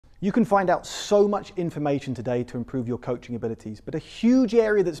You can find out so much information today to improve your coaching abilities, but a huge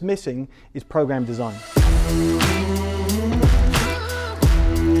area that's missing is program design.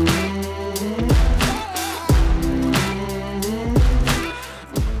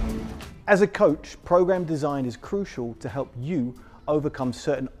 As a coach, program design is crucial to help you overcome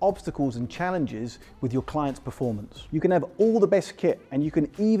certain obstacles and challenges with your client's performance. You can have all the best kit and you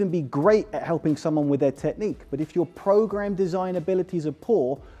can even be great at helping someone with their technique, but if your program design abilities are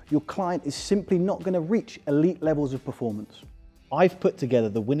poor, your client is simply not going to reach elite levels of performance. I've put together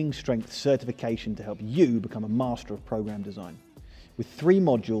the Winning Strength certification to help you become a master of program design. With 3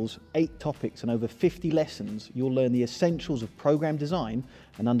 modules, 8 topics and over 50 lessons, you'll learn the essentials of program design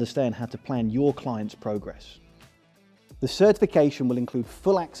and understand how to plan your client's progress. The certification will include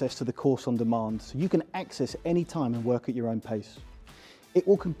full access to the course on demand, so you can access any time and work at your own pace. It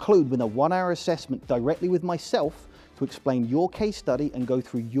will conclude with a 1-hour assessment directly with myself to explain your case study and go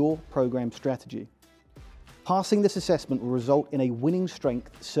through your program strategy. Passing this assessment will result in a Winning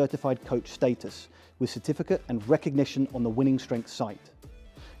Strength certified coach status with certificate and recognition on the Winning Strength site.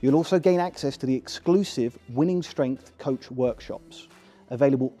 You'll also gain access to the exclusive Winning Strength coach workshops,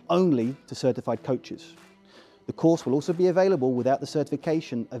 available only to certified coaches. The course will also be available without the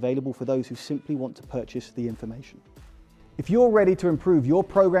certification, available for those who simply want to purchase the information. If you're ready to improve your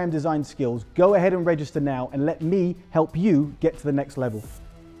program design skills, go ahead and register now and let me help you get to the next level.